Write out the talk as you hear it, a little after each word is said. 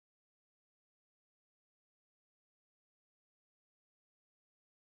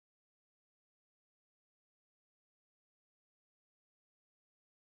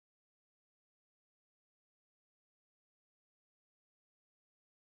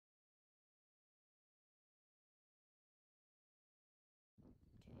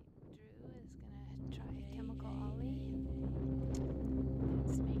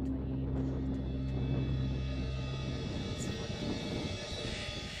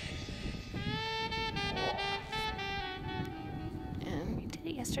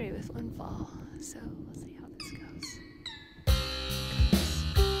yesterday with one fall, so we'll see how this goes.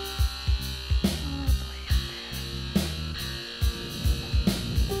 All the way up there.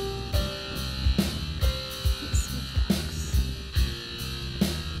 Let's see if it looks.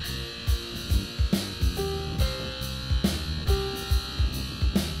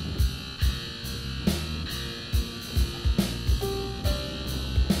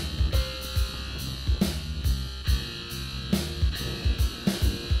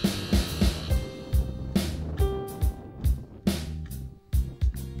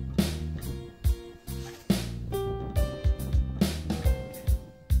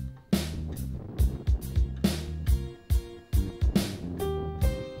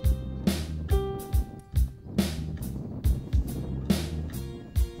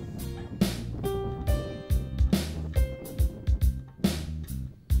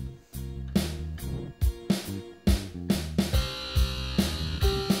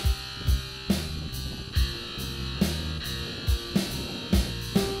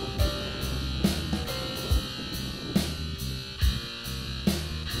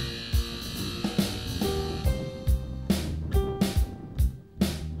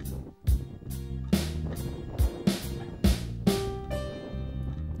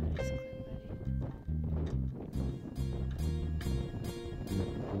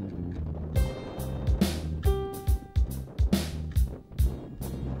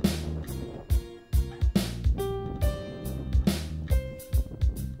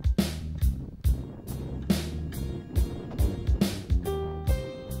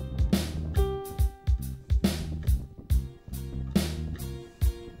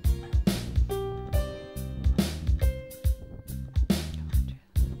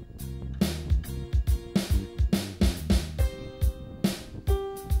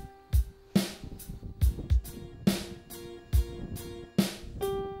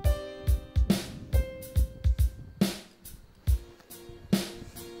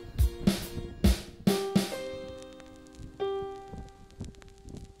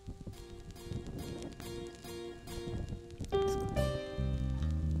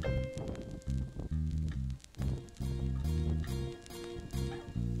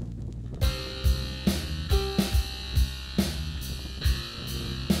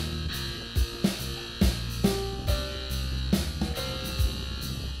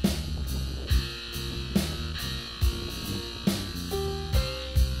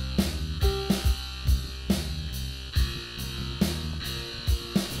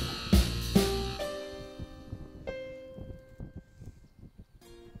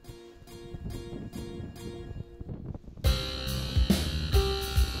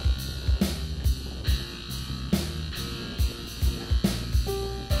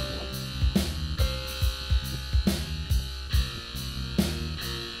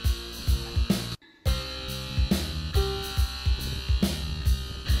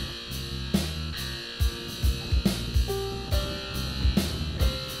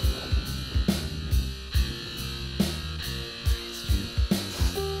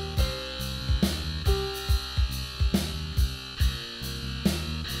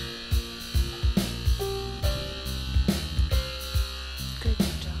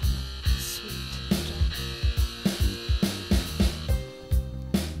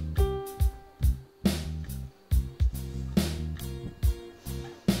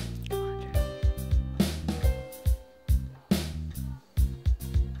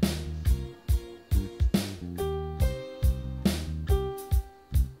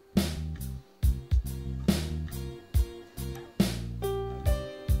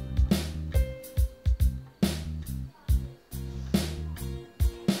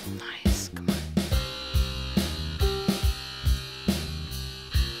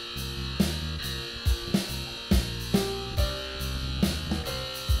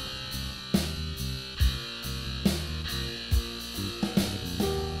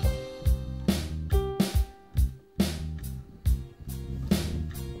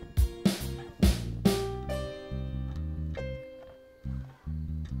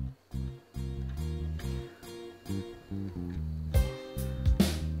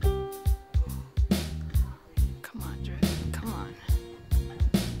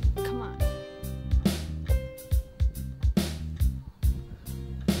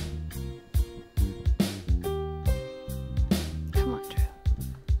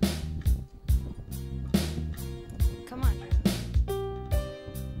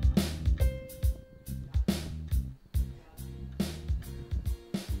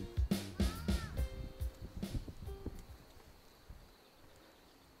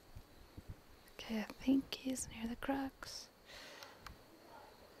 Okay, I think he's near the crux.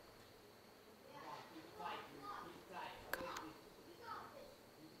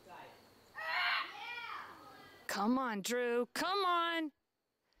 on, Drew. Come on.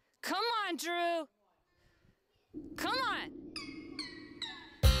 Come on, Drew. Come on.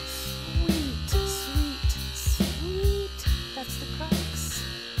 Sweet, sweet, sweet. That's the crux.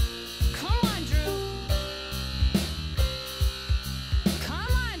 Come on, Drew.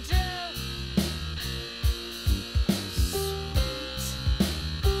 Come on, Drew. Sweet.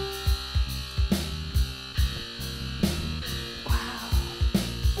 Wow.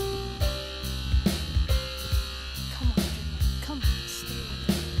 Come on, Drew. Come on, stay with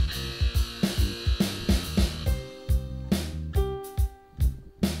it.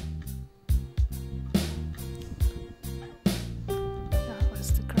 That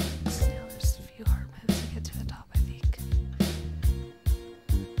was the crux. Now there's a few hard moves to get to the top, I think.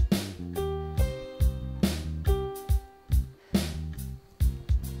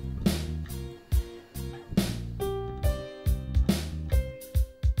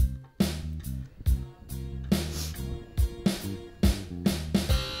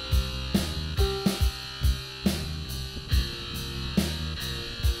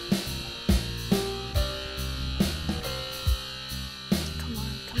 Come on,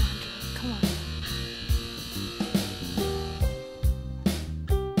 Drew. Come on.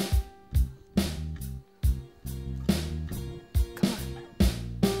 Come on.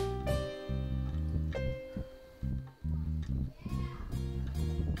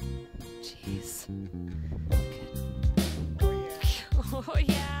 Jeez. Good. Oh,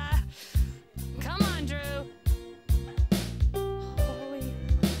 yeah. Come on, Drew. Holy.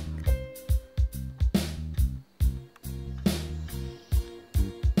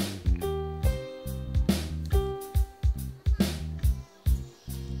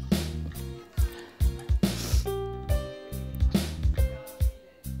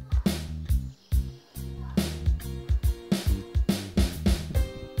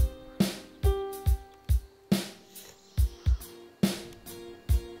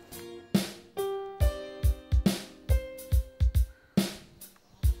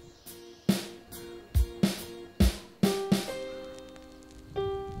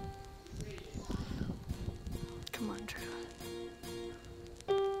 Come on, Drew.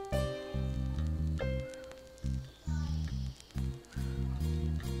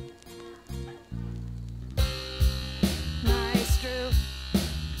 Nice, Drew.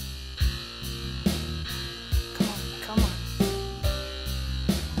 Come on, come on.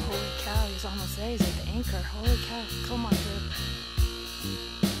 Holy cow, he's almost there. He's at the anchor. Holy cow. Come on, Drew.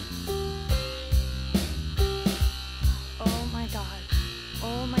 Oh my God.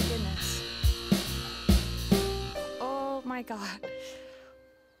 Oh my goodness. Oh my God.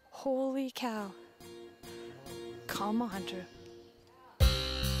 Holy cow. Come on, Drew.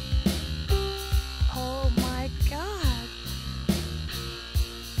 Oh my God.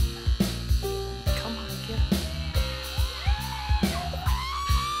 Come on, get up.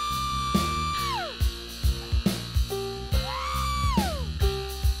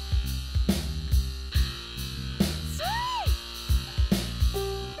 Sweet!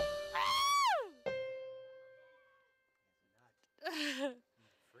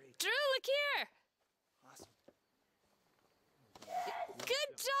 Drew, look here. Awesome.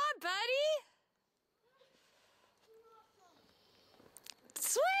 Good job, buddy.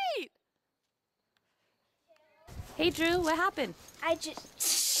 Sweet. Hey, Drew, what happened? I just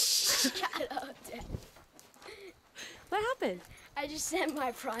shut up, Dad. What happened? I just sent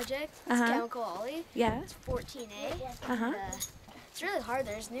my project. It's Uh-huh. chemical ollie. Yeah. It's 14A. Uh-huh. And, it's really hard.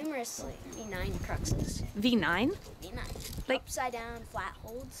 There's numerous like V9 cruxes. V9? V9. Like- upside down flat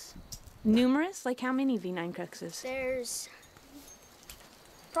holds. Numerous? Like how many V9 cruxes? There's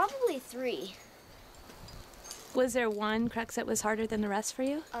probably 3. Was there one crux that was harder than the rest for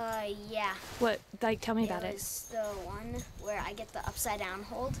you? Yeah. What? Like, tell me about It it. was the one where I get the upside down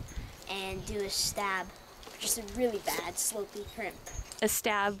hold and do a stab. Just a really bad slopey crimp. A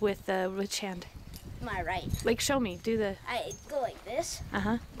stab with which hand? My right. Like, show me. Do the. I go like this,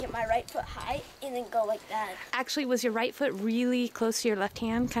 Uh-huh. get my right foot high, and then go like that. Actually, was your right foot really close to your left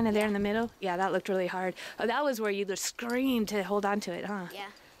hand, kind of there in the middle? Yeah, that looked really hard. Oh, that was where you just screamed to hold on to it, huh?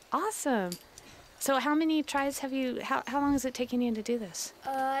 Yeah. Awesome. So how many tries have you, how long is it taking you to do this?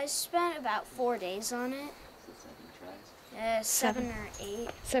 I spent about 4 days on it. 7 or 8.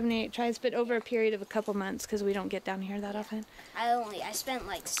 7 or 8 tries, but over a period of a couple months because we don't get down here that often. I spent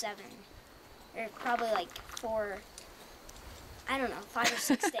like 7, or probably like 4, I don't know, 5 or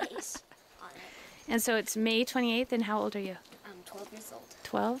 6 days on it. And so it's May 28th, and how old are you? I'm 12 years old.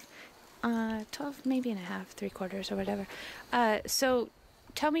 12? 12 maybe and a half, 3/4 or whatever. So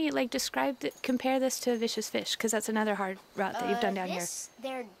tell me, like, compare this to vicious fish, because that's another hard route that you've done down here.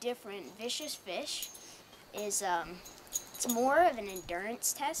 They're different. Vicious fish, is it's more of an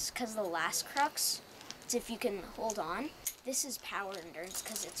endurance test because the last crux, it's if you can hold on. This is power endurance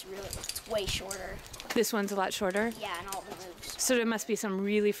because it's way shorter. This one's a lot shorter. Yeah, and all the moves. So there must be some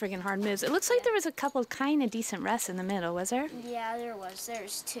really friggin' hard moves. It looks like there was a couple kind of decent rests in the middle, was there? Yeah, there was.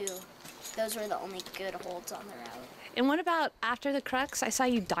 There's 2. Those were the only good holds on the route. And what about after the crux? I saw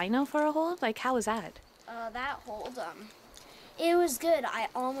you dyno for a hold. Like, how was that? That hold, it was good. I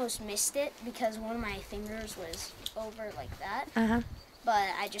almost missed it because one of my fingers was over like that. Uh-huh. But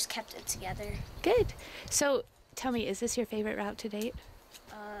I just kept it together. Good. So tell me, is this your favorite route to date?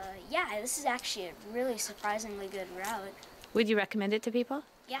 Yeah, this is actually a really surprisingly good route. Would you recommend it to people?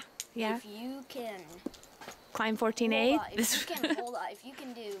 Yeah. Yeah? If you can Climb 14A? If you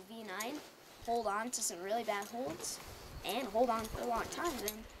can do V9, hold on to some really bad holds, and hold on for a long time,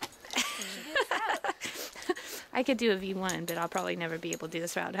 then you should do this route. I could do a V1, but I'll probably never be able to do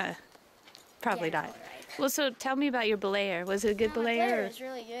this route, huh? Probably Yeah, not. no, right. Well, so tell me about your belayer. Was it a good My belayer? player was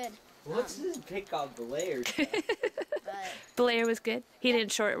really good. What's this pick on the layers? But Belayer was good? He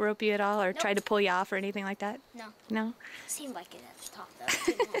didn't short rope you at all or Nope. try to pull you off or anything like that? no, No? seemed like it at the top though.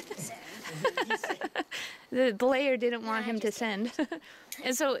 Didn't want me to send. The belayer didn't want Nah, him to just send.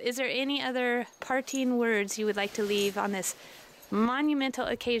 And so is there any other parting words you would like to leave on this monumental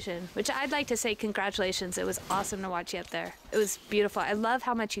occasion? Which I'd like to say congratulations. It was awesome to watch you up there. It was beautiful. I love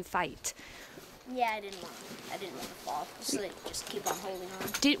how much you fight. Yeah, I didn't want to fall. Just keep on holding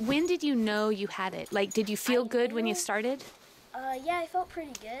on. When did you know you had it? Like, did you feel I good when you knew- started? Yeah, I felt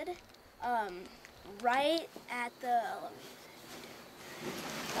pretty good. Right at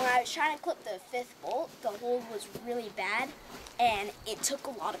when I was trying to clip the 5th bolt, the hold was really bad, and it took a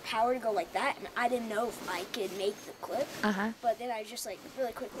lot of power to go like that, and I didn't know if I could make the clip. Uh-huh. But then I just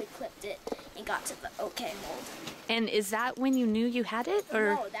really quickly clipped it and got to the okay hold. And is that when you knew you had it?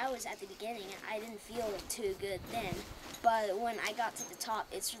 Or No, that was at the beginning, and I didn't feel it too good then. But when I got to the top,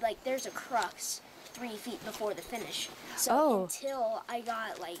 it's like there's a crux 3 feet before the finish. So Oh. until I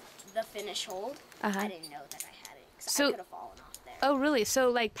got like the finish hold, Uh-huh. I didn't know that I had it. 'Cause So- I could have fallen off there. Oh, really? So,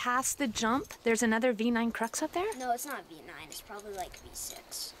 like, past the jump, there's another V9 crux up there? No, it's not V9. It's probably like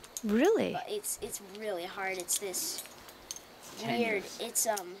V6. Really? But it's really hard. It's this weird. Tenuous.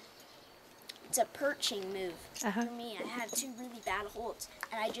 It's a perching move. Uh-huh. For me, I had 2 really bad holds,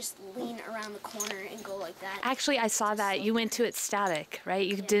 and I just lean around the corner and go like that. Actually, I saw that. You went to it static, right?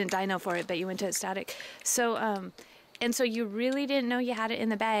 You didn't dyno for it, but you went to it static. So, and so you really didn't know you had it in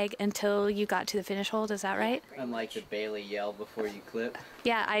the bag until you got to the finish hold, is that right? Pretty Unlike the much. Bailey yell before you clip.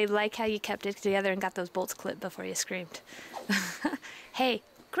 Yeah, I like how you kept it together and got those bolts clipped before you screamed. Hey,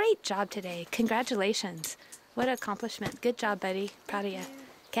 great job today. Congratulations. What an accomplishment. Good job, buddy. Proud of you.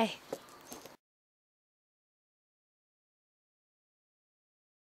 Okay.